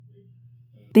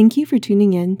Thank you for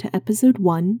tuning in to episode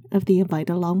 1 of the Invite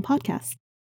Along podcast.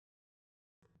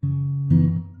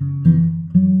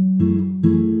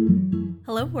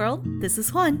 Hello world, this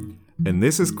is Huan. And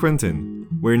this is Quentin.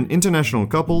 We're an international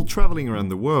couple traveling around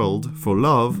the world for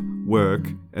love, work,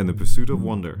 and the pursuit of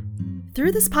wonder.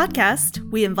 Through this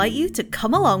podcast, we invite you to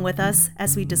come along with us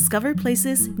as we discover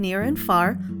places near and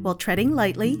far while treading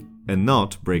lightly and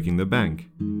not breaking the bank.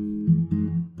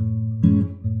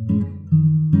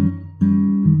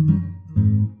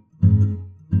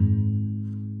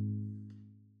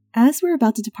 As we're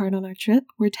about to depart on our trip,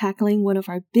 we're tackling one of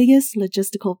our biggest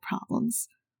logistical problems: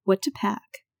 what to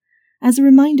pack. As a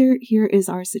reminder, here is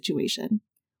our situation.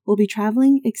 We'll be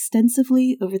traveling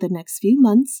extensively over the next few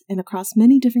months and across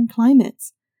many different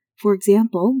climates. For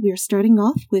example, we are starting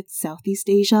off with Southeast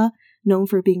Asia, known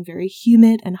for being very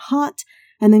humid and hot,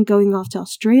 and then going off to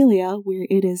Australia, where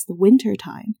it is the winter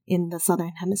time in the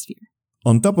Southern Hemisphere.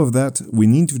 On top of that, we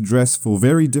need to dress for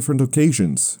very different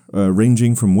occasions,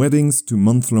 ranging from weddings to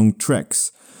month-long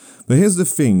treks. But here's the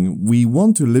thing, we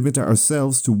want to limit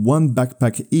ourselves to one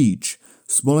backpack each,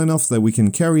 small enough that we can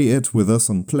carry it with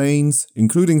us on planes,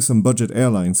 including some budget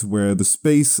airlines where the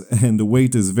space and the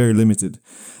weight is very limited.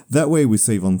 That way we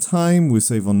save on time, we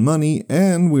save on money,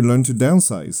 and we learn to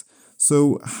downsize.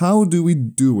 So how do we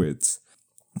do it?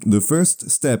 The first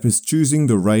step is choosing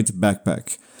the right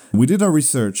backpack. We did our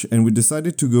research and we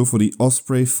decided to go for the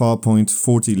Osprey Farpoint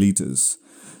 40 liters.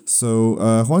 So,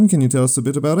 Juan, can you tell us a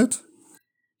bit about it?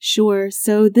 Sure.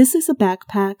 So this is a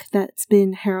backpack that's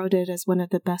been heralded as one of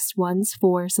the best ones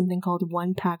for something called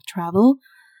one-pack travel.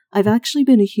 I've actually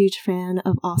been a huge fan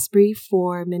of Osprey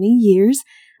for many years,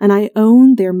 and I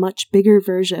own their much bigger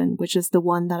version, which is the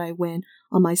one that I went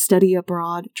on my study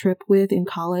abroad trip with in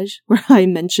college, where I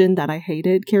mentioned that I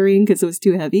hated carrying because it was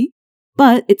too heavy.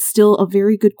 But it's still a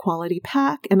very good quality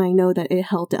pack, and I know that it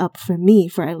held up for me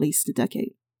for at least a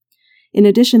decade. In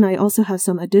addition, I also have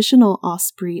some additional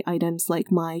Osprey items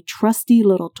like my trusty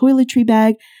little toiletry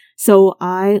bag, so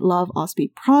I love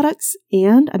Osprey products,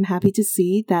 and I'm happy to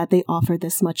see that they offer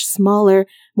this much smaller,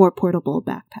 more portable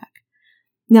backpack.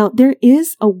 Now, there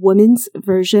is a women's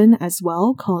version as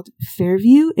well called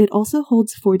Fairview. It also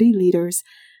holds 40 liters.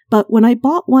 But when I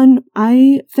bought one,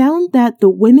 I found that the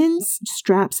women's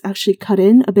straps actually cut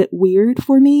in a bit weird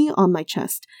for me on my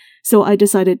chest. So I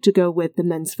decided to go with the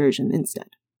men's version instead.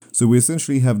 So we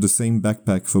essentially have the same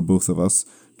backpack for both of us.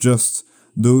 Just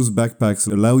those backpacks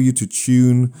allow you to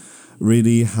tune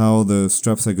really how the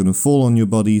straps are going to fall on your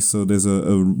body. So there's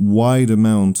a wide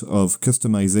amount of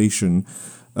customization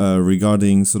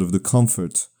regarding sort of the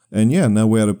comfort. And yeah, now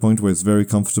we're at a point where it's very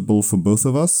comfortable for both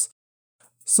of us.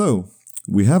 So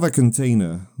we have a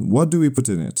container. What do we put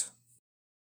in it?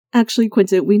 Actually,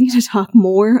 Quentin, we need to talk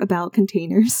more about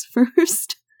containers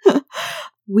first.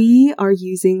 We are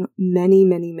using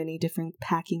many different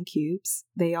packing cubes.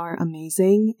 They are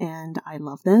amazing and I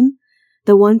love them.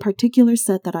 The one particular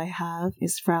set that I have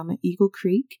is from Eagle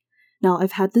Creek. Now,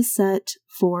 I've had this set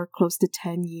for close to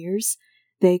 10 years.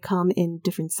 They come in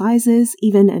different sizes,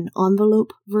 even an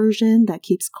envelope version that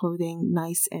keeps clothing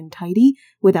nice and tidy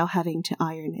without having to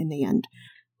iron in the end.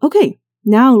 Okay,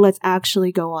 now let's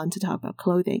actually go on to talk about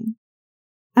clothing.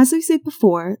 As we said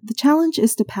before, the challenge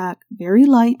is to pack very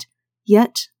light,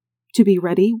 yet to be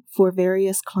ready for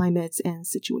various climates and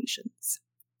situations.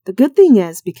 The good thing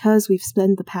is, because we've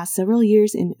spent the past several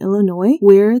years in Illinois,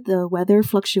 where the weather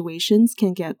fluctuations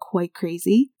can get quite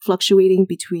crazy, fluctuating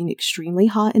between extremely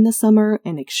hot in the summer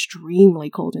and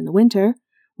extremely cold in the winter,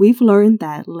 we've learned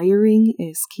that layering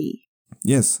is key.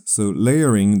 Yes, so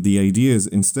layering, the idea is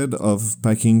instead of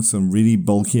packing some really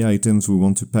bulky items, we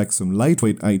want to pack some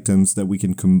lightweight items that we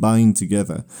can combine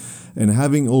together. And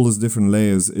having all those different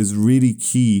layers is really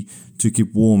key to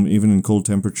keep warm even in cold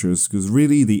temperatures, because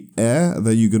really the air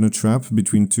that you're going to trap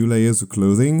between two layers of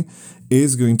clothing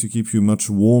is going to keep you much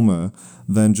warmer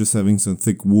than just having some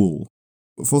thick wool.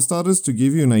 For starters, to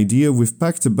give you an idea, we've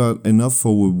packed about enough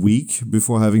for a week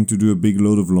before having to do a big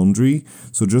load of laundry.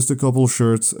 So just a couple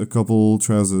shirts, a couple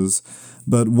trousers.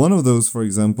 But one of those, for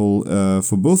example,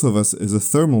 for both of us is a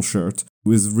thermal shirt,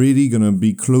 which is really going to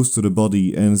be close to the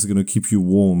body and is going to keep you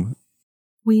warm.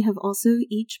 We have also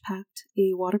each packed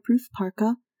a waterproof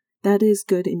parka. That is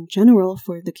good in general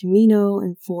for the Camino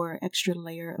and for extra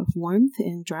layer of warmth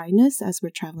and dryness as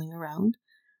we're traveling around.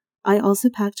 I also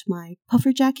packed my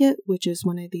puffer jacket, which is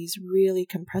one of these really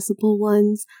compressible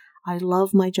ones. I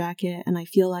love my jacket and I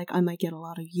feel like I might get a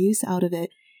lot of use out of it,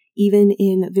 even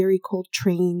in very cold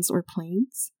trains or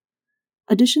planes.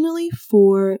 Additionally,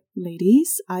 for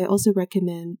ladies, I also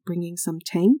recommend bringing some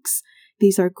tanks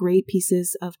these are great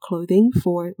pieces of clothing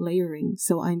for layering.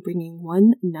 So I'm bringing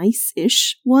one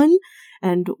nice-ish one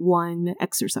and one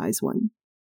exercise one.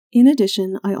 In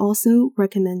addition, I also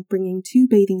recommend bringing 2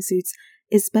 bathing suits,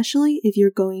 especially if you're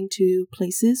going to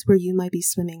places where you might be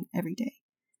swimming every day.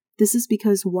 This is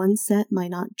because one set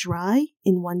might not dry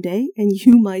in one day and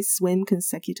you might swim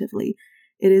consecutively.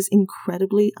 It is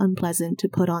incredibly unpleasant to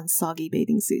put on soggy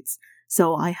bathing suits,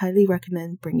 so I highly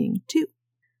recommend bringing 2.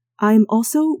 I'm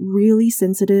also really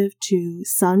sensitive to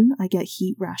sun. I get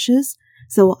heat rashes,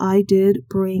 so I did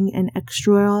bring an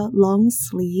extra long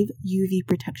sleeve UV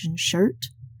protection shirt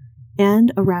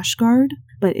and a rash guard,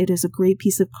 but it is a great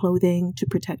piece of clothing to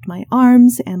protect my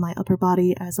arms and my upper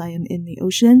body as I am in the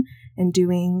ocean and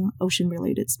doing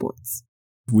ocean-related sports.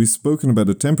 We've spoken about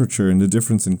the temperature and the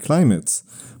difference in climates,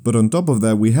 but on top of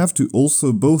that, we have to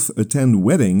also both attend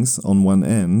weddings on one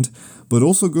end, but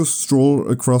also go stroll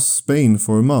across Spain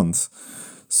for a month.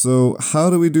 So how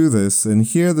do we do this? And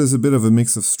here there's a bit of a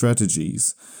mix of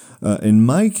strategies. In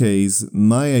my case,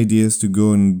 my idea is to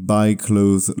go and buy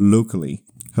clothes locally.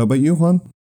 How about you, Juan?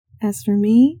 As for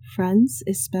me, friends,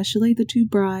 especially the 2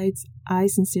 brides, I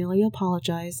sincerely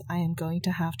apologize. I am going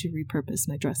to have to repurpose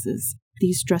my dresses.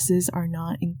 These dresses are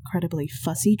not incredibly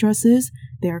fussy dresses.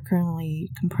 They are currently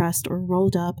compressed or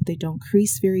rolled up. They don't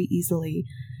crease very easily.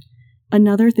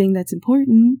 Another thing that's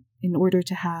important in order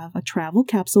to have a travel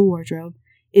capsule wardrobe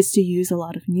is to use a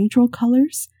lot of neutral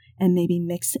colors and maybe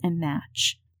mix and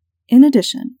match. In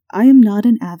addition, I am not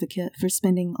an advocate for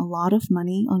spending a lot of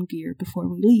money on gear before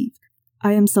we leave.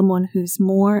 I am someone who's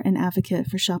more an advocate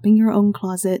for shopping your own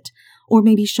closet or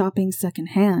maybe shopping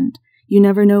secondhand. You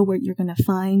never know what you're going to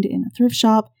find in a thrift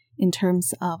shop in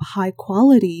terms of high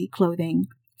quality clothing.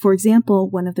 For example,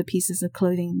 one of the pieces of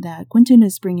clothing that Quentin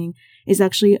is bringing is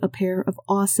actually a pair of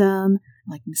awesome,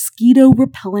 mosquito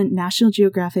repellent National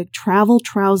Geographic travel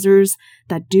trousers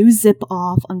that do zip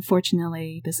off.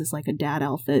 Unfortunately, this is like a dad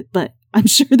outfit, but I'm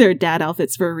sure they're dad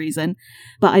outfits for a reason.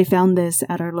 But I found this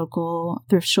at our local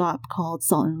thrift shop called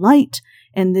Salt and Light,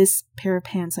 and this pair of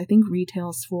pants I think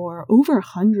retails for over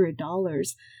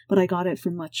 $100, but I got it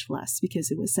for much less because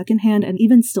it was secondhand and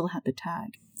even still had the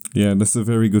tag. Yeah, that's a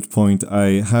very good point.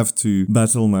 I have to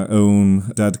battle my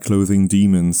own dad clothing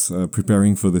demons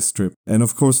preparing for this trip. And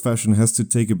of course, fashion has to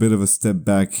take a bit of a step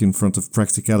back in front of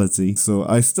practicality. So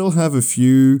I still have a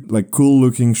few cool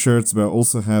looking shirts, but I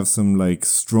also have some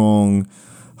strong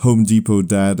Home Depot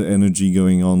dad energy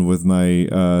going on with my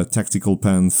tactical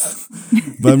pants.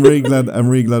 But I'm really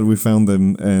glad we found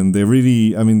them, and they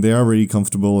are really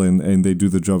comfortable and they do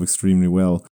the job extremely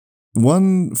well.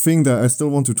 One thing that I still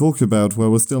want to talk about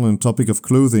while we're still on the topic of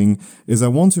clothing is I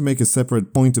want to make a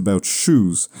separate point about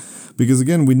shoes. Because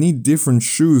again, we need different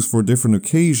shoes for different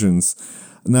occasions.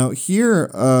 Now here,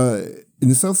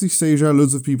 in Southeast Asia,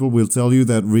 loads of people will tell you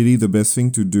that really the best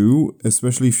thing to do,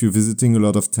 especially if you're visiting a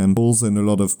lot of temples and a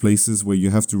lot of places where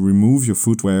you have to remove your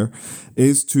footwear,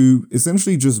 is to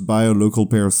essentially just buy a local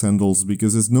pair of sandals,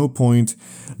 because there's no point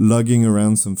lugging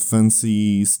around some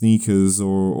fancy sneakers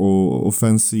or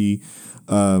fancy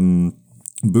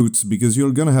boots, because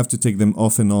you're going to have to take them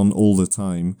off and on all the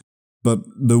time. But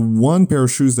the one pair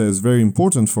of shoes that is very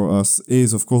important for us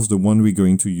is, of course, the one we're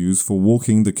going to use for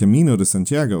walking the Camino de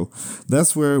Santiago.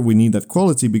 That's where we need that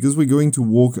quality, because we're going to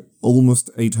walk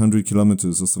almost 800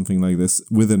 kilometers or something like this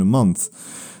within a month.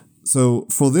 So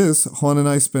for this, Juan and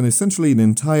I spent essentially an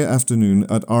entire afternoon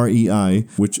at REI,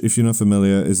 which, if you're not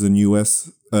familiar, is a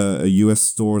US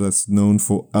store that's known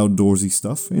for outdoorsy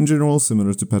stuff in general,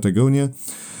 similar to Patagonia.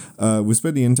 We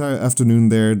spent the entire afternoon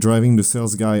there, driving the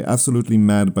sales guy absolutely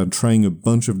mad about trying a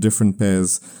bunch of different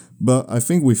pairs. But I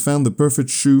think we found the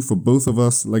perfect shoe for both of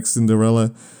us, like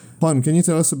Cinderella. Juan, can you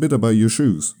tell us a bit about your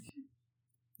shoes?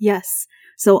 Yes.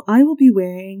 So I will be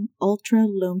wearing Ultra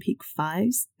Lone Peak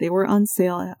 5s. They were on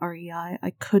sale at REI.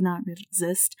 I could not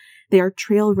resist. They are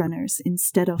trail runners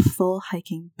instead of full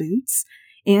hiking boots.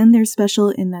 And they're special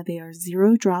in that they are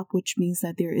 0 drop, which means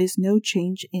that there is no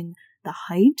change in the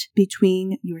height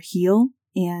between your heel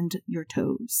and your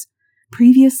toes.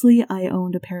 Previously, I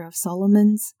owned a pair of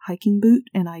Salomon's hiking boot,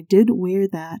 and I did wear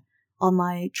that on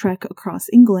my trek across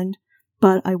England,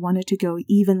 but I wanted to go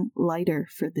even lighter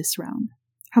for this round.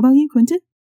 How about you, Quentin?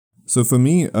 So for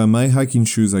me, my hiking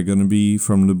shoes are going to be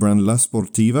from the brand La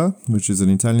Sportiva, which is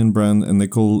an Italian brand, and they're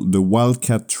called the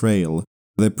Wildcat Trail.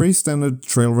 They're pretty standard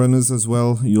trail runners as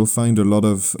well. You'll find a lot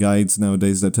of guides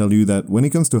nowadays that tell you that when it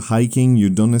comes to hiking, you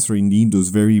don't necessarily need those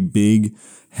very big,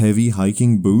 heavy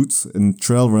hiking boots, and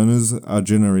trail runners are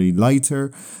generally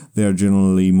lighter, they are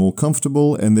generally more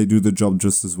comfortable, and they do the job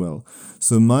just as well.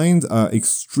 So mine are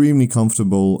extremely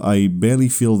comfortable. I barely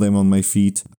feel them on my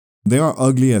feet. They are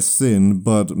ugly as sin,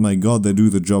 but my god, they do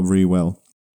the job really well.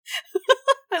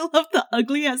 I love the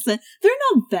ugly as sin. They're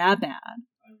not that bad.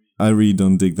 I really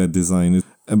don't dig that design.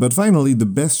 But finally, the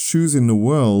best shoes in the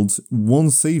world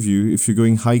won't save you if you're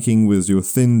going hiking with your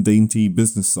thin, dainty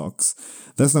business socks.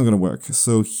 That's not going to work.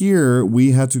 So here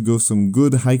we had to go some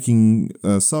good hiking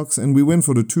socks, and we went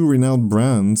for the two renowned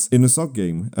brands in the sock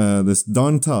game. There's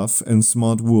Darn Tough and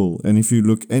Smart Wool. And if you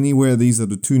look anywhere, these are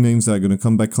the two names that are going to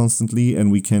come back constantly,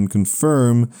 and we can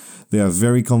confirm they are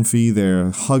very comfy, they're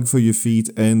a hug for your feet,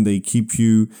 and they keep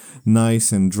you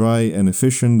nice and dry and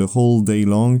efficient the whole day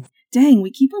long. Dang,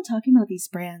 we keep on talking about these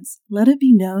brands. Let it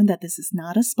be known that this is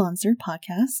not a sponsored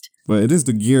podcast. But it is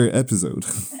the gear episode.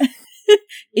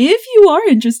 If you are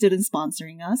interested in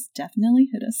sponsoring us, definitely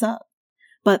hit us up.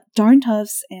 But Darn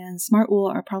Toughs and Smart Wool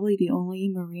are probably the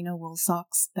only merino wool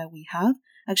socks that we have.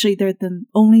 Actually, they're the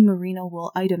only merino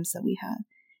wool items that we have.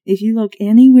 If you look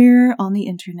anywhere on the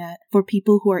internet for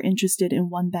people who are interested in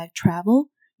one-bag travel,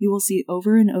 you will see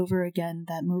over and over again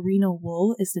that merino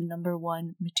wool is the number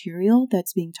one material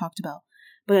that's being talked about.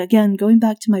 But again, going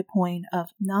back to my point of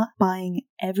not buying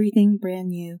everything brand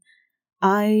new,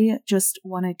 I just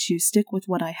wanted to stick with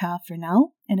what I have for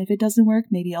now, and if it doesn't work,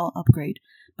 maybe I'll upgrade.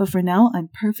 But for now, I'm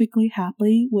perfectly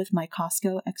happy with my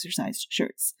Costco exercise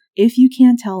shirts. If you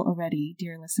can't tell already,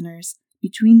 dear listeners,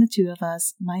 between the two of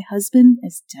us, my husband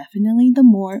is definitely the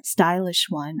more stylish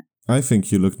one. I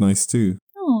think you look nice too.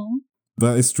 Oh.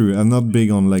 That is true. I'm not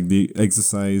big on like the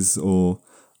exercise or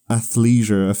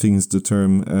athleisure, I think is the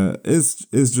term. Is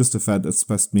just a fad that's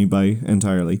passed me by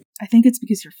entirely. I think it's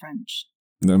because you're French.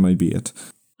 That might be it.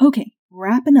 Okay,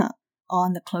 wrapping up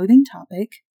on the clothing topic,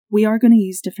 we are going to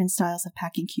use different styles of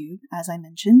packing cube, as I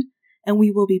mentioned, and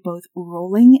we will be both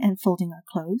rolling and folding our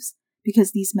clothes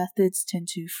because these methods tend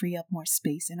to free up more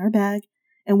space in our bag,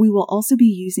 and we will also be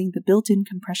using the built-in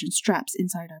compression straps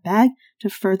inside our bag to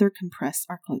further compress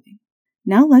our clothing.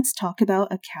 Now let's talk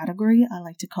about a category I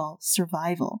like to call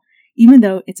survival, even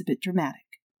though it's a bit dramatic.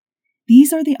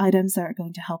 These are the items that are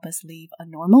going to help us leave a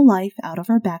normal life out of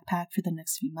our backpack for the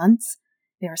next few months.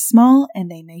 They are small and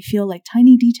they may feel like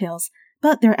tiny details,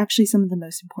 but they're actually some of the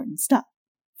most important stuff.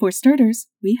 For starters,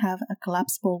 we have a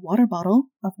collapsible water bottle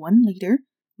of 1 liter.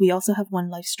 We also have 1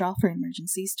 life straw for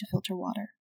emergencies to filter water.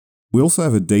 We also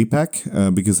have a day pack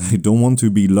because I don't want to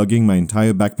be lugging my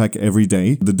entire backpack every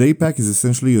day. The day pack is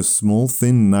essentially a small,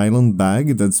 thin nylon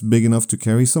bag that's big enough to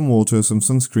carry some water, some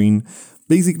sunscreen,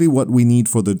 basically what we need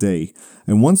for the day.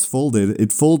 And once folded,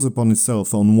 it folds upon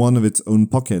itself on one of its own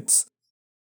pockets.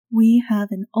 We have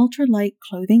an ultralight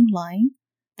clothing line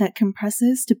that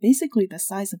compresses to basically the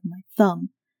size of my thumb,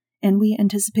 and we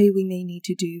anticipate we may need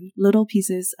to do little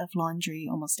pieces of laundry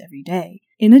almost every day.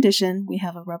 In addition, we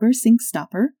have a rubber sink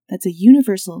stopper that's a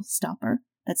universal stopper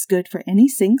that's good for any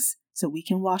sinks so we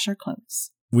can wash our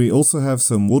clothes. We also have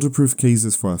some waterproof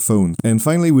cases for our phone. And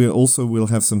finally, we also will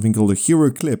have something called a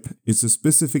hero clip. It's a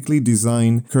specifically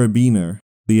designed carabiner.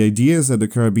 The idea is that the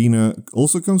carabiner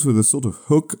also comes with a sort of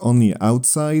hook on the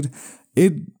outside.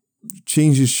 It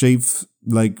changes shape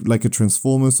like a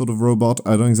transformer sort of robot.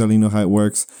 I don't exactly know how it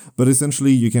works, but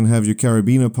essentially you can have your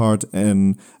carabiner part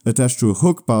and attached to a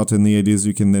hook part, and the idea is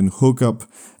you can then hook up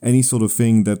any sort of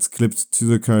thing that's clipped to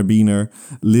the carabiner,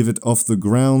 leave it off the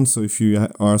ground, so if you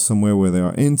are somewhere where there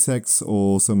are insects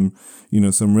or some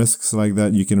risks like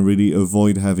that, you can really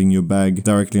avoid having your bag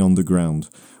directly on the ground.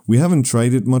 We haven't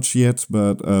tried it much yet,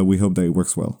 but we hope that it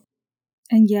works well.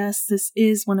 And yes, this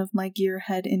is one of my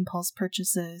gearhead impulse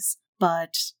purchases,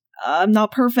 but I'm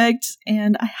not perfect,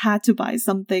 and I had to buy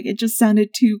something. It just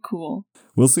sounded too cool.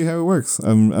 We'll see how it works.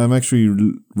 I'm actually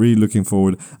really looking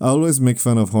forward. I always make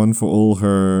fun of Huan for all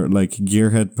her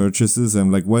gearhead purchases.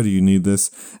 I'm like, why do you need this?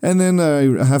 And then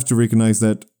I have to recognize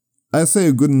that I say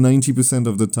a good 90%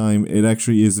 of the time it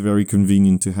actually is very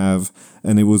convenient to have,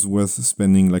 and it was worth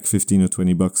spending like $15 or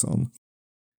 $20 on.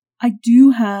 I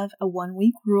do have a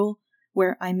 1-week rule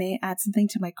where I may add something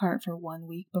to my cart for 1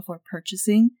 week before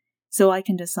purchasing, so I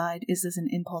can decide, is this an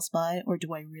impulse buy or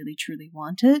do I really truly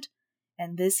want it?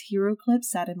 And this hero clip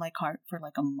sat in my cart for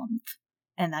like a month,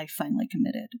 and I finally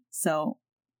committed. So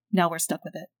now we're stuck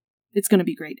with it. It's going to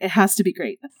be great. It has to be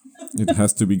great. It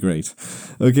has to be great.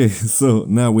 Okay, so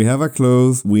now we have our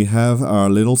clothes, we have our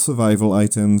little survival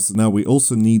items. Now we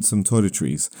also need some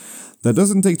toiletries. That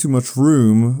doesn't take too much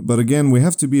room, but again, we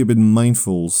have to be a bit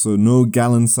mindful, so no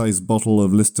gallon-sized bottle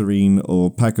of Listerine or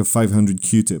pack of 500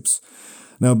 Q-tips.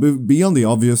 Now, beyond the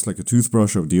obvious, like a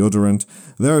toothbrush or deodorant,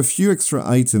 there are a few extra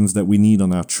items that we need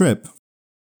on our trip.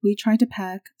 We try to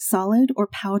pack solid or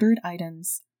powdered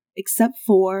items, except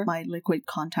for my liquid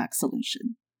contact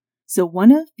solution. So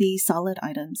one of the solid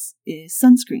items is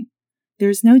sunscreen.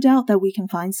 There's no doubt that we can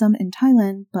find some in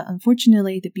Thailand, but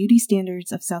unfortunately the beauty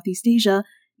standards of Southeast Asia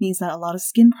means that a lot of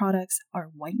skin products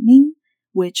are whitening,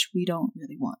 which we don't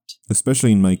really want.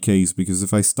 Especially in my case, because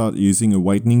if I start using a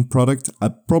whitening product, I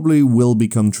probably will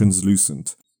become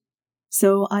translucent.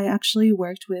 So I actually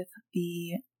worked with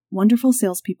the wonderful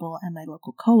salespeople at my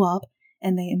local co-op,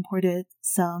 and they imported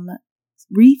some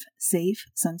Reef Safe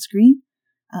sunscreen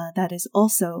that is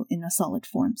also in a solid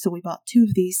form. So we bought 2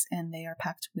 of these, and they are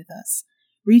packed with us.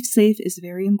 Reef Safe is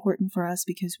very important for us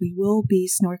because we will be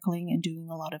snorkeling and doing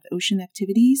a lot of ocean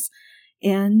activities,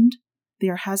 and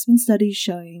there has been studies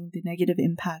showing the negative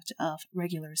impact of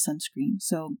regular sunscreen.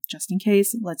 So just in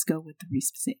case, let's go with the Reef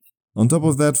Safe. On top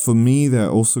of that, for me, there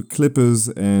are also clippers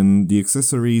and the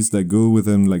accessories that go with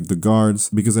them, like the guards,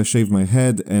 because I shave my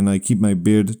head and I keep my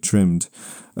beard trimmed.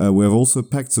 We have also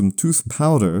packed some tooth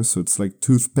powder, so it's like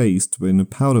toothpaste, but in a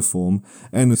powder form,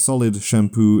 and a solid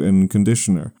shampoo and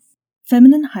conditioner.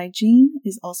 Feminine hygiene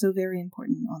is also very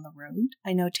important on the road.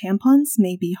 I know tampons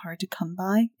may be hard to come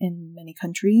by in many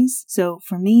countries, so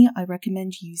for me, I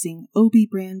recommend using Obi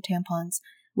brand tampons,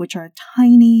 which are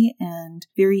tiny and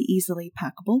very easily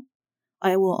packable.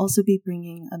 I will also be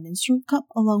bringing a menstrual cup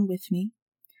along with me.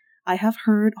 I have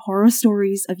heard horror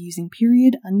stories of using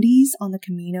period undies on the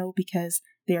Camino because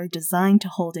they are designed to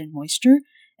hold in moisture,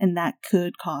 and that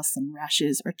could cause some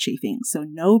rashes or chafing, so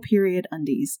no period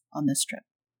undies on this trip.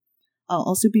 I'll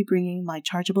also be bringing my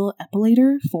chargeable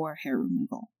epilator for hair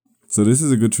removal. So this is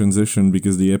a good transition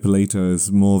because the epilator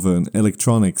is more of an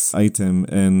electronics item,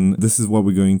 and this is what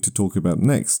we're going to talk about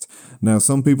next. Now,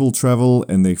 some people travel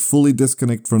and they fully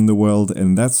disconnect from the world,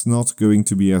 and that's not going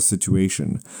to be our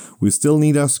situation. We still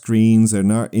need our screens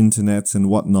and our internets and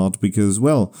whatnot because,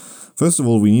 well, first of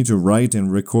all, we need to write and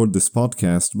record this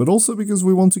podcast, but also because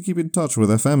we want to keep in touch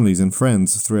with our families and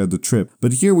friends throughout the trip.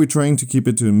 But here we're trying to keep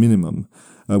it to a minimum.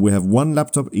 We have 1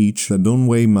 laptop each that don't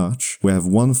weigh much. We have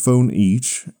 1 phone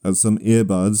each, some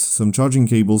earbuds, some charging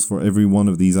cables for every one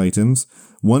of these items,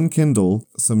 1 Kindle,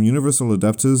 some universal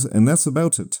adapters, and that's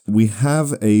about it. We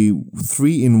have a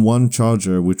 3-in-1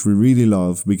 charger, which we really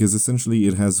love because essentially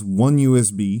it has 1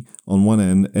 USB on one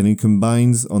end and it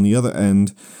combines on the other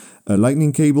end a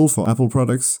lightning cable for Apple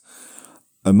products,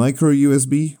 a micro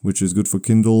USB, which is good for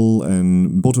Kindle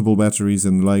and portable batteries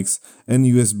and the likes, and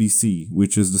USB-C,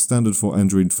 which is the standard for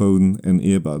Android phone and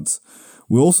earbuds.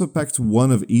 We also packed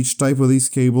 1 of each type of these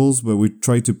cables, but we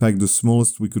tried to pack the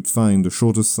smallest we could find, the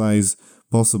shortest size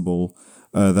possible.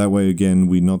 That way, again,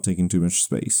 we're not taking too much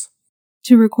space.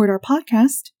 To record our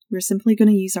podcast, we're simply going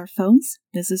to use our phones.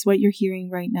 This is what you're hearing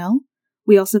right now.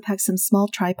 We also packed some small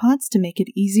tripods to make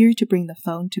it easier to bring the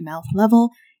phone to mouth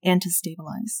level and to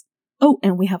stabilize. Oh,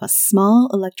 and we have a small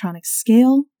electronic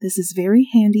scale. This is very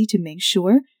handy to make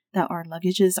sure that our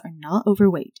luggages are not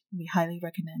overweight. We highly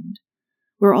recommend.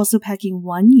 We're also packing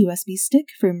 1 USB stick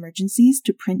for emergencies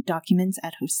to print documents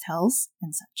at hotels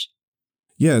and such.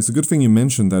 Yeah, it's a good thing you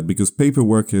mentioned that because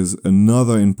paperwork is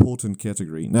another important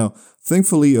category. Now,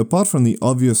 thankfully, apart from the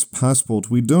obvious passport,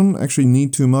 we don't actually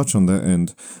need too much on that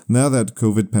end. Now that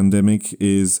COVID pandemic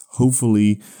is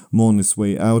hopefully more on its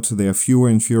way out, there are fewer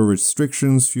and fewer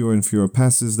restrictions, fewer and fewer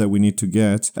passes that we need to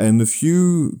get, and the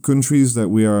few countries that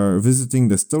we are visiting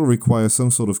that still require some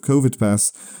sort of COVID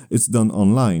pass, it's done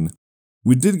online.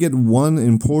 We did get 1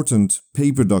 important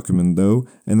paper document though,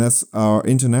 and that's our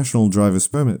international driver's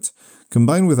permit.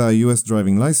 Combined with our US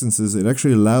driving licenses, it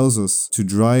actually allows us to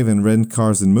drive and rent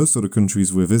cars in most of the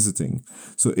countries we're visiting.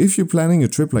 So if you're planning a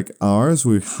trip like ours,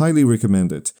 we highly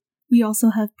recommend it. We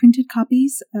also have printed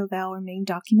copies of our main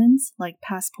documents like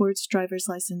passports, driver's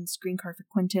license, green card for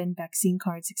Quentin, vaccine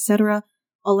cards, etc.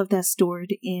 All of that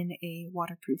stored in a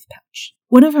waterproof pouch.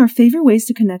 One of our favorite ways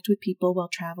to connect with people while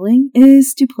traveling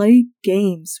is to play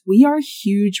games. We are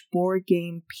huge board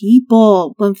game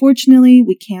people, but unfortunately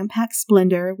we can't pack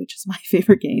Splendor, which is my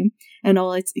favorite game, and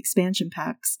all its expansion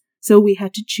packs, so we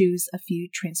had to choose a few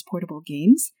transportable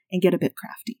games and get a bit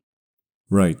crafty.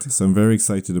 Right, so I'm very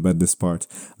excited about this part.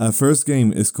 Our first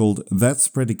game is called That's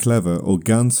Pretty Clever, or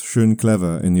Ganz schön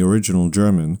clever in the original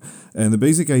German. And the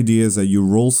basic idea is that you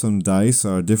roll some dice,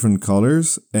 are different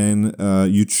colors, and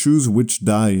you choose which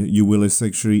die you will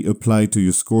essentially apply to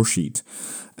your score sheet.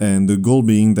 And the goal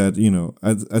being that,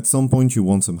 at some point you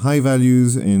want some high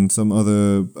values, and at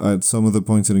some other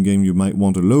points in the game you might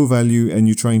want a low value, and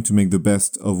you're trying to make the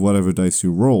best of whatever dice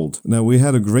you rolled. Now, we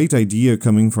had a great idea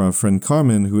coming from our friend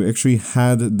Carmen, who actually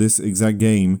had this exact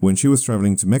game when she was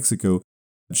traveling to Mexico.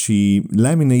 She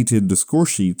laminated the score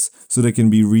sheets so they can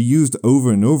be reused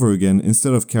over and over again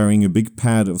instead of carrying a big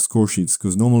pad of score sheets,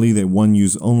 because normally they're one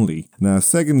use only. Now, our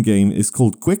second game is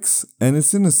called Quicks, and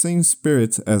it's in the same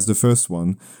spirit as the first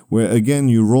one, where again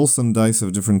you roll some dice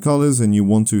of different colors and you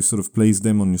want to sort of place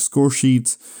them on your score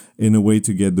sheets in a way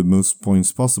to get the most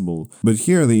points possible. But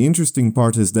here the interesting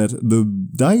part is that the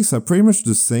dice are pretty much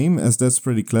the same as That's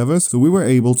Pretty Clever, so we were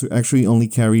able to actually only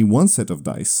carry one set of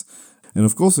dice. And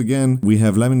of course, again, we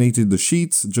have laminated the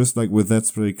sheets, just like with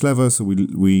That's Pretty Clever, so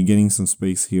we're getting some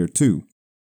space here too.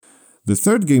 The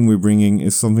third game we're bringing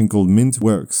is something called Mint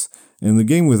Works, and the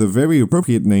game with a very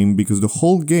appropriate name because the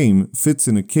whole game fits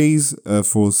in a case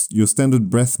for your standard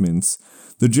breath mints.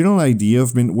 The general idea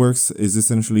of Mint Works is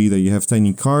essentially that you have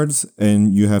tiny cards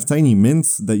and you have tiny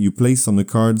mints that you place on the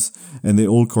cards, and they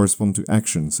all correspond to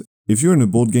actions. If you're in a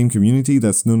board game community,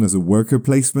 that's known as a worker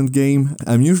placement game.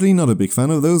 I'm usually not a big fan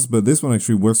of those, but this one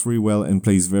actually works really well and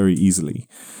plays very easily.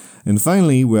 And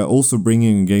finally, we're also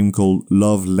bringing a game called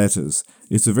Love Letters.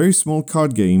 It's a very small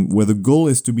card game where the goal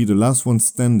is to be the last one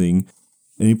standing,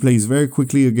 and it plays very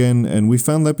quickly again, and we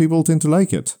found that people tend to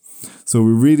like it. So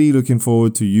we're really looking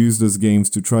forward to use those games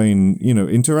to try and,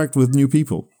 interact with new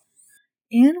people.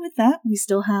 And with that, we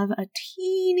still have a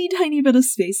teeny tiny bit of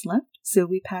space left, so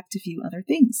we packed a few other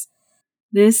things.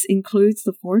 This includes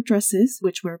the 4 dresses,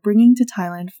 which we're bringing to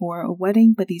Thailand for a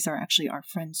wedding, but these are actually our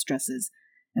friend's dresses,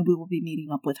 and we will be meeting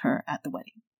up with her at the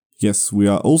wedding. Yes, we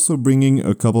are also bringing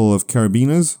a couple of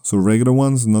carabiners, so regular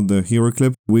ones, not the hero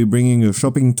clip. We're bringing a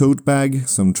shopping tote bag,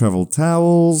 some travel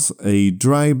towels, a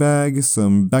dry bag,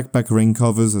 some backpack rain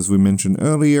covers as we mentioned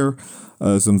earlier,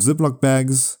 some Ziploc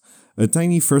bags, a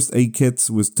tiny first aid kit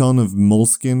with ton of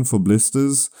moleskin for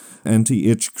blisters,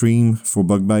 anti-itch cream for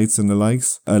bug bites and the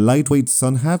likes, a lightweight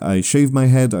sun hat. I shave my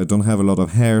head, I don't have a lot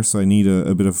of hair, so I need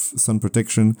a bit of sun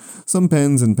protection, some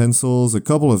pens and pencils, a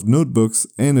couple of notebooks,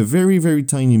 and a very, very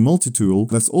tiny multi-tool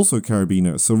that's also a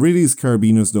carabiner, so really is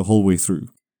carabiners the whole way through.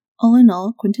 All in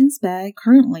all, Quentin's bag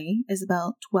currently is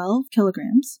about 12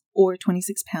 kilograms, or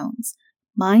 26 pounds.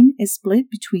 Mine is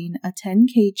split between a 10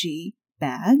 kg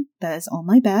bag that is on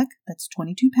my back, that's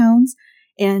 22 pounds,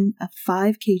 and a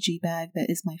 5 kg bag that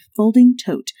is my folding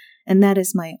tote, and that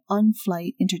is my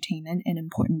on-flight entertainment and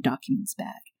important documents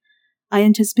bag. I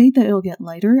anticipate that it'll get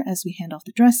lighter as we hand off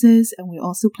the dresses, and we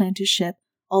also plan to ship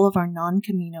all of our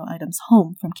non-Camino items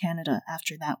home from Canada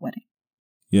after that wedding.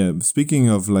 Yeah, speaking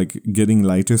of getting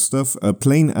lighter stuff,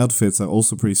 plane outfits are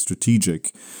also pretty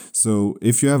strategic. So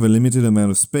if you have a limited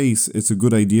amount of space, it's a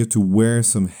good idea to wear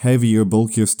some heavier,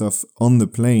 bulkier stuff on the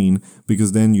plane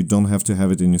because then you don't have to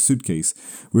have it in your suitcase.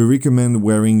 We recommend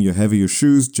wearing your heavier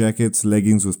shoes, jackets,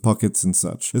 leggings with pockets and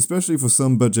such, especially for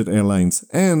some budget airlines.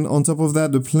 And on top of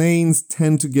that, the planes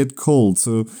tend to get cold.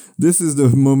 So this is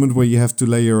the moment where you have to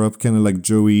layer up, kind of like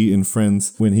Joey in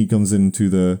Friends when he comes into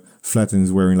the flat and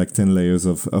is wearing 10 layers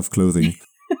of clothing.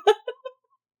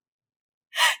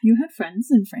 You have friends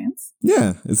in France?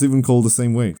 Yeah, it's even called the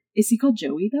same way. Is he called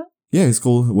Joey, though? Yeah, he's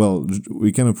called,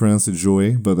 we kind of pronounce it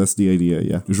Joey, but that's the idea,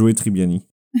 yeah. Joey Tribbiani.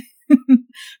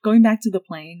 Going back to the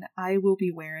plane, I will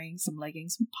be wearing some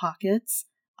leggings with pockets.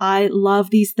 I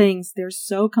love these things. They're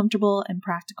so comfortable and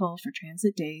practical for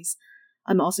transit days.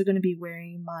 I'm also going to be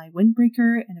wearing my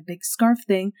windbreaker and a big scarf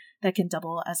thing that can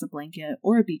double as a blanket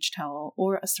or a beach towel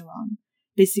or a sarong.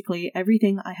 Basically,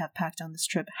 everything I have packed on this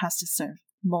trip has to serve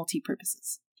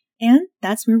multi-purposes. And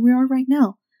that's where we are right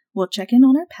now. We'll check in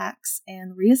on our packs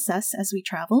and reassess as we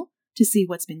travel to see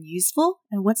what's been useful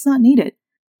and what's not needed.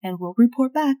 And we'll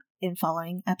report back in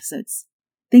following episodes.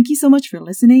 Thank you so much for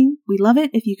listening. We'd love it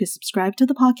if you could subscribe to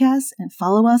the podcast and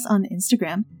follow us on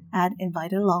Instagram at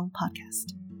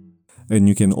InvitedAlongPodcast. And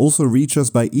you can also reach us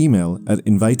by email at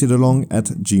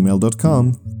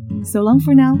invitedalong@gmail.com. So long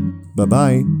for now.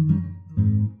 Bye-bye.